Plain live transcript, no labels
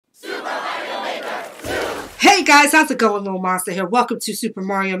Hey guys, how's it going? Little Monster here. Welcome to Super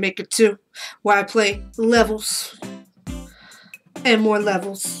Mario Maker 2, where I play levels and more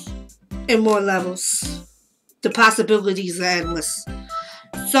levels and more levels. The possibilities are endless.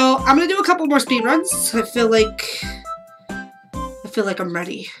 So I'm gonna do a couple more speedruns. I feel like I'm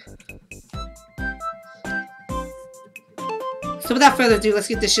ready. So without further ado, let's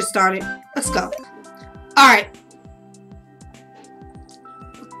get this shit started. Let's go. Alright.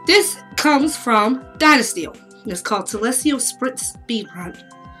 This comes from Dynasty. It's called Celestial Sprint Speedrun.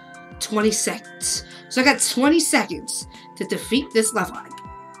 20 seconds. So I got 20 seconds to defeat this level. I'm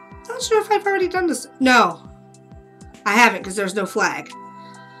not sure if I've already done this. No. I haven't because there's no flag.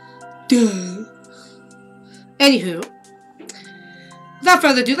 Duh. Anywho. Without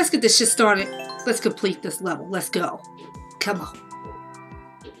further ado, let's get this shit started. Let's complete this level. Let's go. Come on.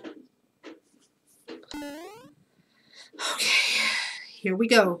 Okay. Here we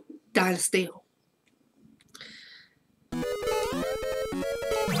go. Dynasty.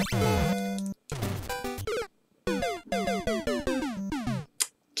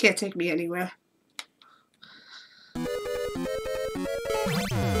 Can't take me anywhere.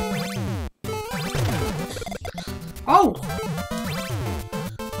 Oh!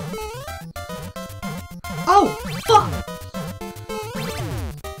 Oh! Fuck!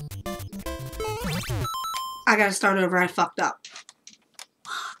 I gotta start over. I fucked up.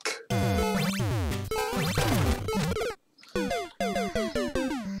 Fuck.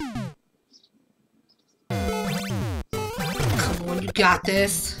 Come on, you got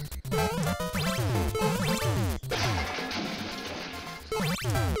this.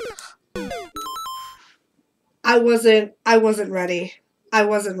 I wasn't ready. I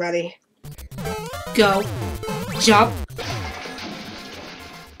wasn't ready. Go. Jump.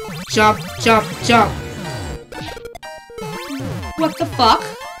 Jump, jump, jump. What the fuck?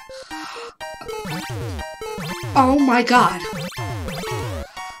 Oh my god.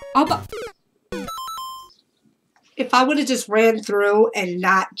 If I would have just ran through and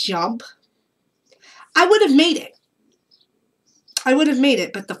not jump, I would have made it. I would have made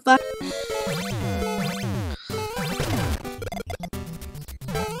it, but the fuck.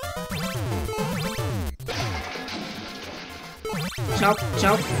 Jump,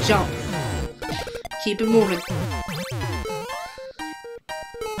 jump, jump. Keep it moving.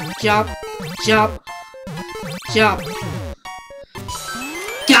 Jump, jump, jump.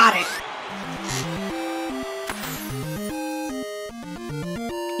 Got it.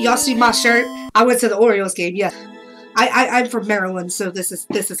 Y'all see my shirt? I went to the Orioles game. Yeah, I'm from Maryland, so this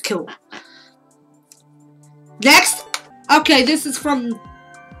is cool. Next, okay, this is from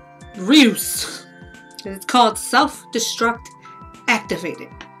Reuse. It's called Self-Destruct Activated.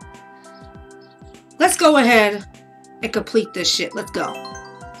 Let's go ahead and complete this shit. Let's go.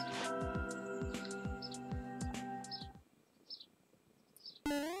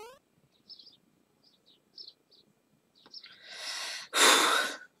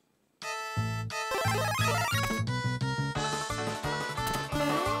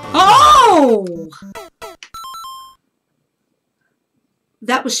 Oh!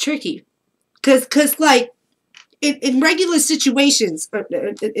 That was tricky. Cause like, in regular situations,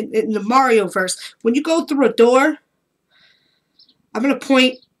 in the Mario verse, when you go through a door, I'm gonna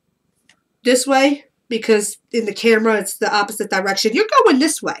point this way because in the camera it's the opposite direction. You're going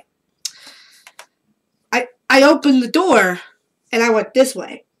this way. I opened the door and I went this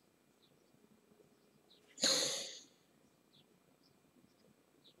way.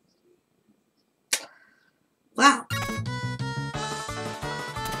 Wow.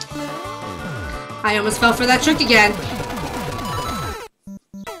 I almost fell for that trick again.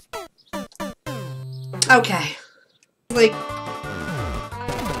 Okay. Like,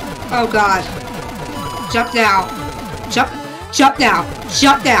 oh god. Jump now. Jump now.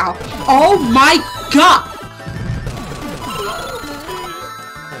 Jump now. Oh my god!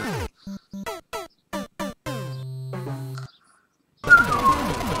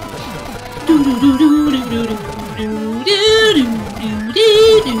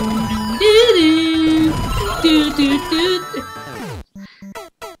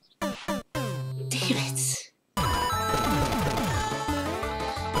 it.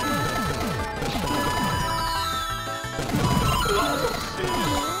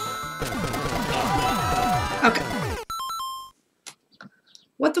 Okay.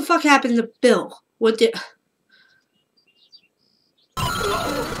 What the fuck happened to Bill? What did...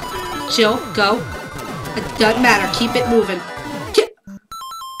 Chill, go. It doesn't matter, keep it moving.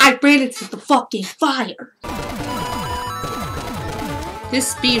 I ran into the fucking fire.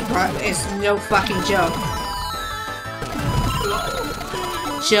 This speedrun is no fucking joke.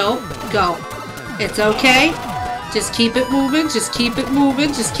 Chill, go. It's okay. Just keep it moving. Just keep it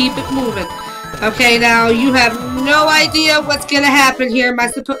moving. Just keep it moving. Okay, now you have no idea what's gonna happen here. Am I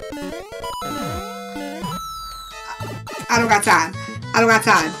supposed? I don't got time. I don't got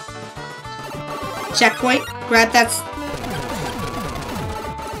time. Checkpoint. Grab that.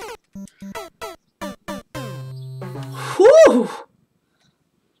 Whew.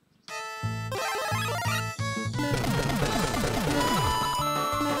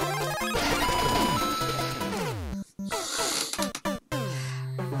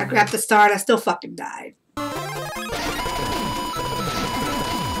 I grabbed the star and I still fucking died.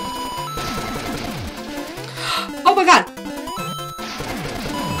 Oh my god!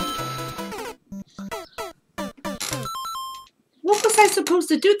 What was I supposed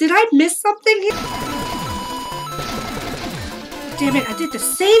to do? Did I miss something here? Damn it, I did the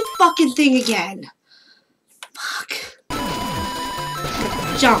same fucking thing again. Fuck.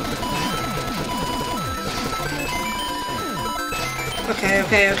 Jump.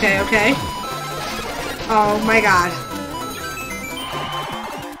 Okay. Oh my god.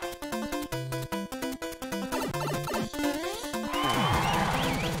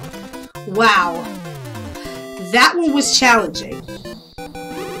 Wow. That one was challenging.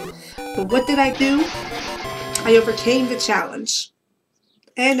 But what did I do? I overcame the challenge.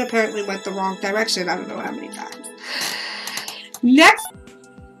 And apparently went the wrong direction. I don't know how many times. Next.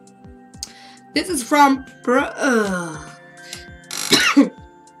 This is from...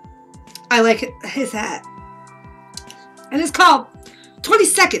 I like his hat. And it's called 20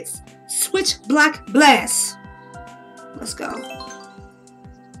 Seconds. Switch Black Blast. Let's go.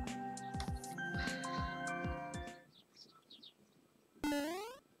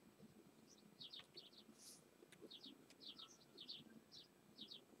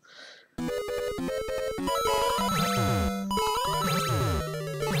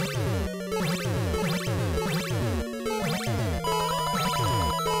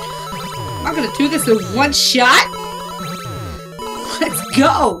 I'm gonna do this in one shot? Let's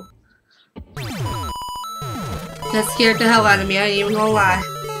go! That scared the hell out of me, I ain't even gonna lie.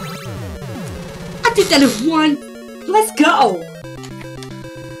 I did that in one! Let's go!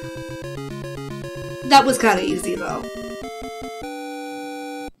 That was kinda easy though.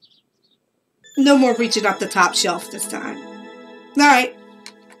 No more reaching up the top shelf this time. Alright.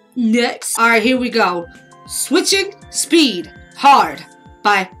 Next. Alright, here we go. Switching Speed Hard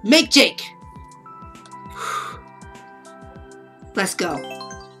by Make Jake. Let's go.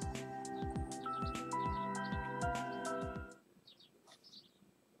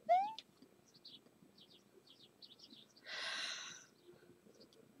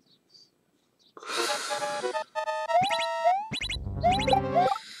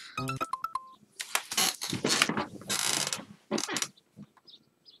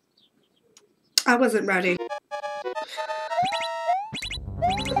 I wasn't ready.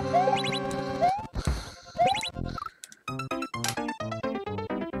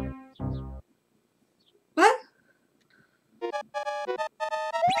 What?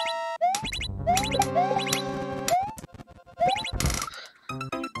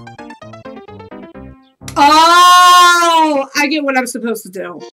 Oh, I get what I'm supposed to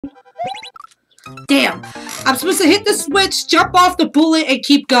do. Damn. I'm supposed to hit the switch, jump off the bullet, and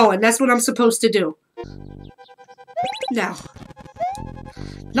keep going. That's what I'm supposed to do. No.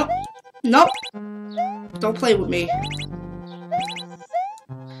 Nope. Nope. Don't play with me.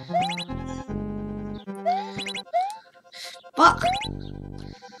 Fuck.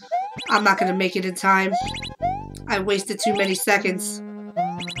 I'm not gonna make it in time. I wasted too many seconds.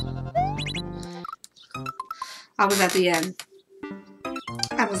 I was at the end.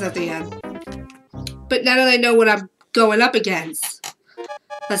 I was at the end. But now that I know what I'm going up against,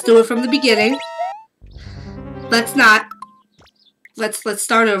 let's do it from the beginning. Let's not. Let's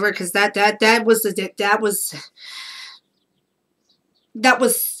start over because that was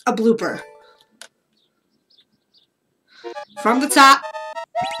a blooper. From the top.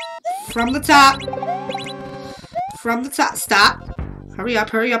 From the top. From the top. Stop. Hurry up,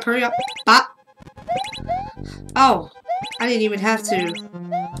 hurry up, hurry up. Bop. Oh, I didn't even have to.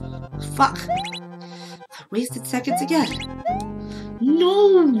 Fuck. I wasted seconds again.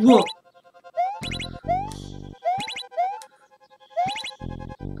 No!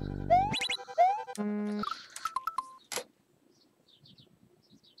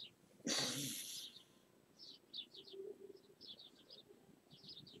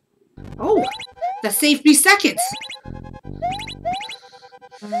 Oh, that saved me seconds.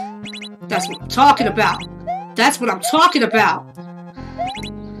 That's what I'm talking about. That's what I'm talking about.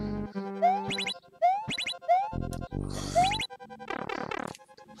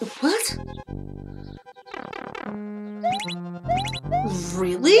 What?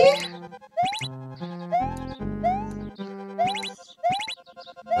 Really?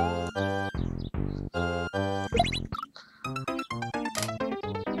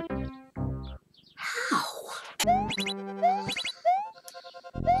 How?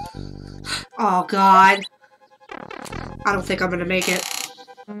 Oh, God. I don't think I'm gonna make it.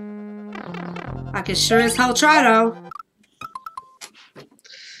 I can sure as hell try, though.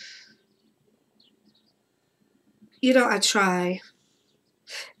 You know, I try.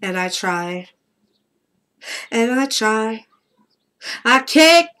 And I try. And I try. I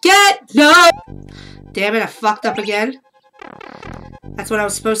can't get no! Damn it, I fucked up again. That's what I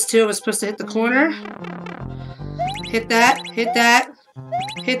was supposed to. I was supposed to hit the corner. Hit that. Hit that.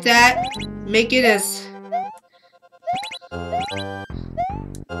 Hit that. Make it as...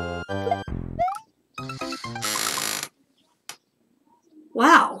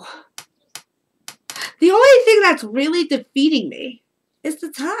 Wow. The only thing that's really defeating me is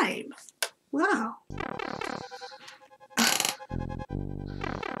the time. Wow.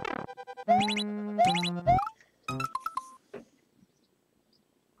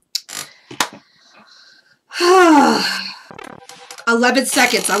 $11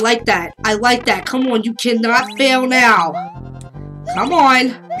 seconds. I like that. I like that. Come on, you cannot fail now. Come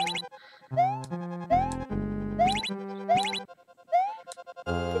on.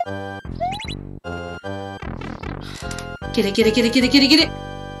 Get it, get it, get it, get it, get it, get it.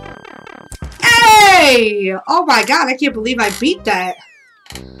 Hey! Oh my God, I can't believe I beat that.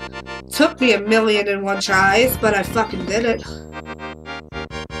 Took me 1,000,001 tries, but I fucking did it.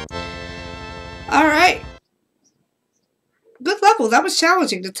 Alright. Good level. That was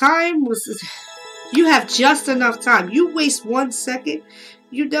challenging. The time was... You have just enough time. You waste 1 second,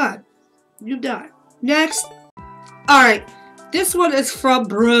 you're done. You're done. Next. Alright. This one is from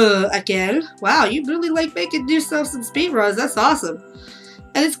Bruh again. Wow, you really like making yourself some speedruns. That's awesome.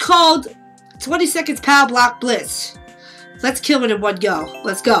 And it's called 20 Seconds Power Block Blitz. Let's kill it in one go.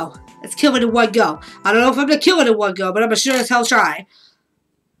 Let's go. Let's kill it in one go. I don't know if I'm going to kill it in one go, but I'm sure as hell try.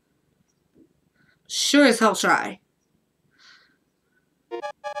 Sure as hell try.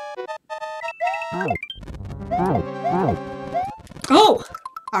 Oh!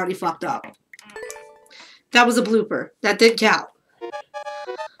 I already fucked up. That was a blooper. That didn't count.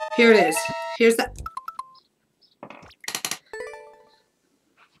 Here it is. Here's that.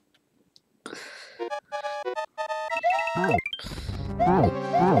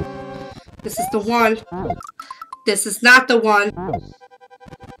 This is the one. This is not the one.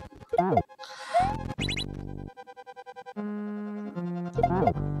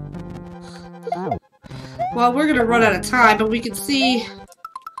 Well, we're gonna run out of time, but we can see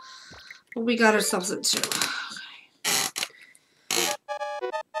what we got ourselves into.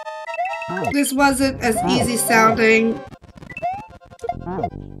 This wasn't as easy sounding.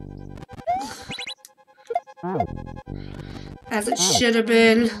 As it should have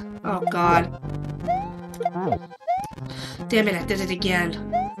been. Oh God. Damn it, I did it again.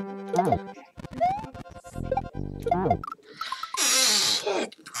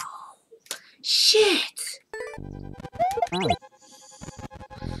 Shit, bro. Shit.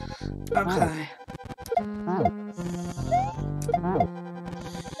 Okay.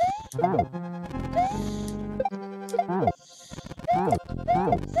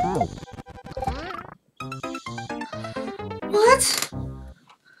 What?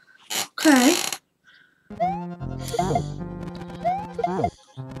 Okay.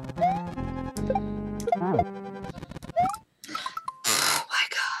 Oh my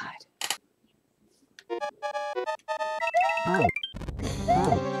God.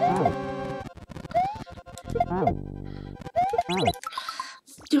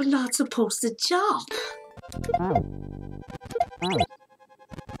 You're not supposed to jump.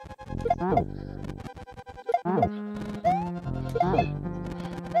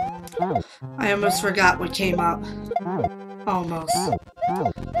 I almost forgot what came up. Almost.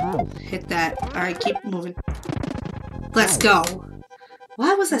 Hit that. Alright, keep moving. Let's go.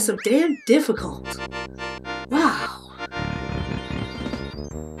 Why was that so damn difficult? Wow.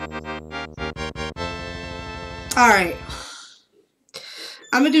 Alright.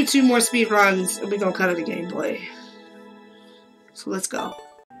 I'm gonna do 2 more speed runs and we're gonna cut it the gameplay. So let's go.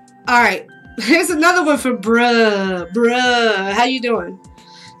 Alright. Here's another one from Bruh. Bruh. How you doing?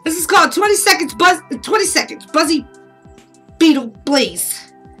 This is called 20 Seconds Buzzy Beetle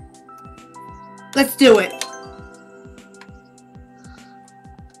Blaze. Let's do it.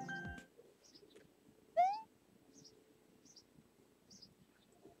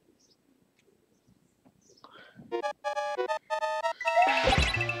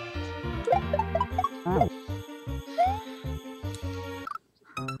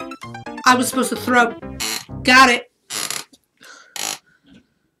 I was supposed to throw. Got it.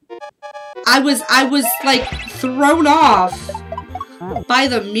 I was like thrown off by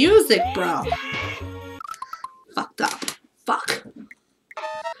the music, bro. Fucked up. Fuck.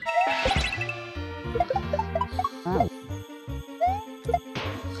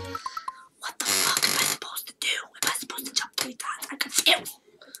 What the fuck am I supposed to do? Am I supposed to jump 3 times? I'm confused.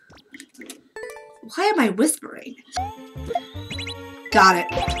 Why am I whispering? Got it.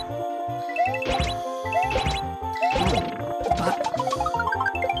 But,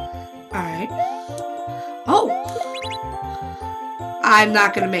 alright. Oh! I'm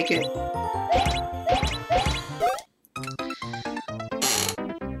not gonna make it.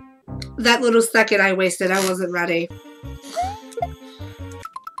 That little second I wasted, I wasn't ready.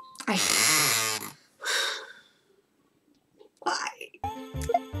 Why?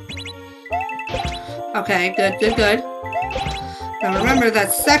 Okay, good, good, good. Now remember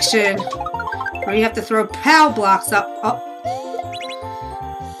that section where you have to throw POW blocks up. Oh.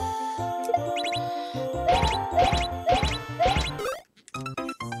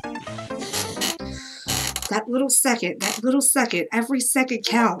 That little second, every second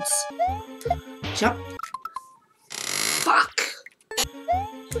counts. Jump. Fuck.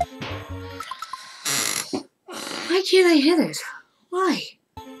 Why can't I hit it? Why?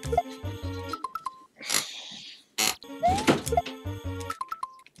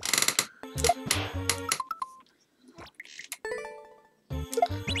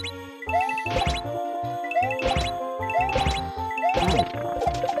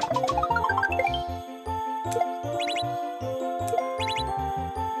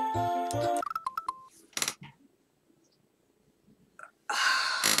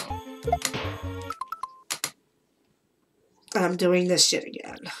 I'm doing this shit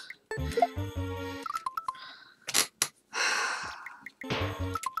again.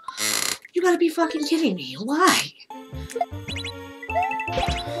 You gotta be fucking kidding me. Why?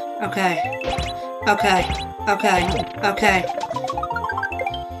 Okay. Okay. Okay. Okay.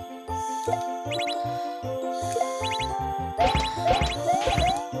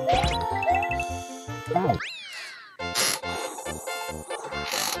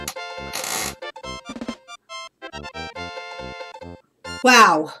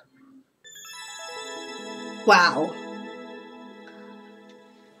 Wow. Wow.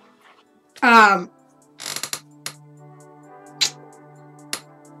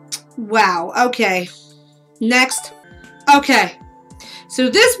 Wow. Okay. Next. Okay. So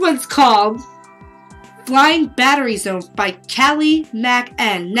this one's called Flying Battery Zone by Callie Mac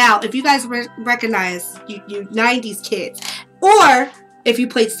N. Now, if you guys recognize, you 90s kids, or if you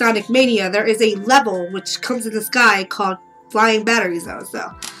played Sonic Mania, there is a level which comes in the sky called Flying Battery Zone.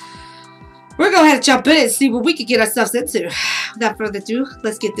 So we're going to go ahead and jump in and see what we can get ourselves into. Without further ado,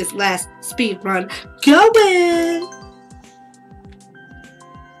 let's get this last speed run going.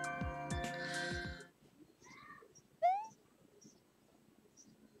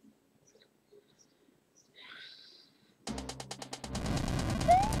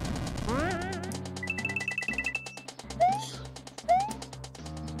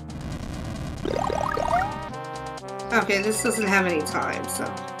 Okay, this doesn't have any time, so.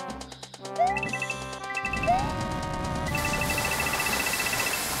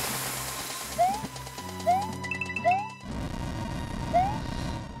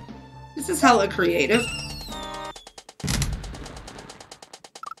 This is hella creative.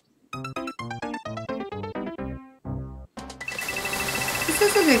 This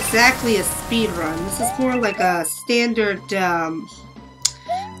isn't exactly a speed run. This is more like a standard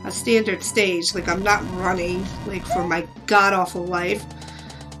stage. Like, I'm not running, like, for my god-awful life.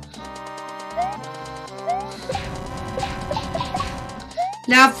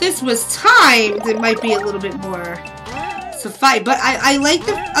 Now, if this was timed, it might be a little bit more suffice. But I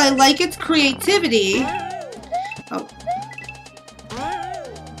like its creativity. Oh.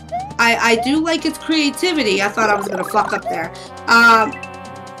 I do like its creativity. I thought I was gonna fuck up there.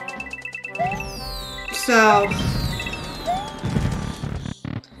 So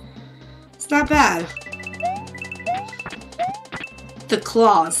not bad. The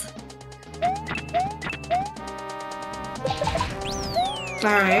claws.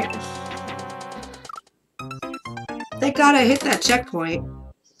 Alright. They gotta hit that checkpoint.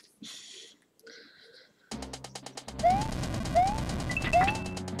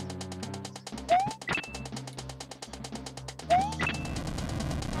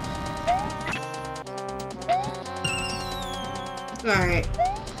 Alright.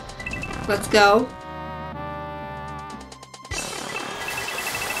 Let's go.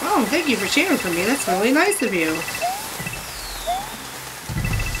 Oh, thank you for cheering for me. That's really nice of you.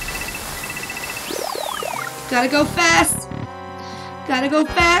 Gotta go fast. Gotta go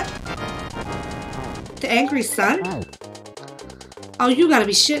fast. The angry sun? Oh, you gotta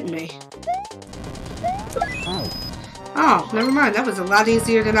be shitting me. Oh, never mind. That was a lot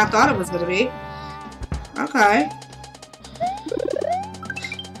easier than I thought it was gonna be. Okay.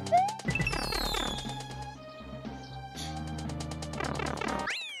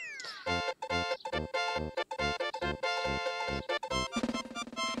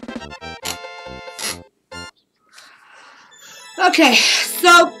 Okay, so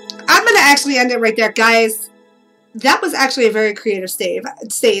I'm gonna actually end it right there, guys. That was actually a very creative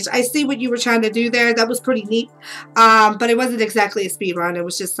stage. I see what you were trying to do there. That was pretty neat. But it wasn't exactly a speed run. It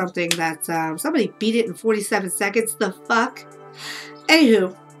was just something that somebody beat it in 47 seconds. The fuck?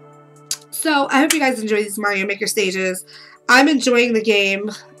 Anywho, so I hope you guys enjoy these Mario Maker stages. I'm enjoying the game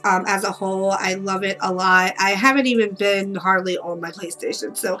as a whole. I love it a lot. I haven't even been hardly on my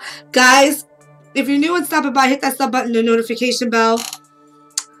PlayStation. So, guys, if you're new and stopping by, hit that sub button and notification bell.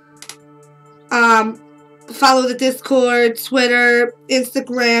 Follow the Discord, Twitter,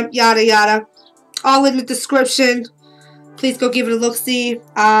 Instagram, yada yada. All in the description. Please go give it a look-see.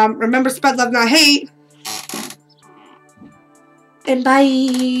 Remember, spread love, not hate. And bye.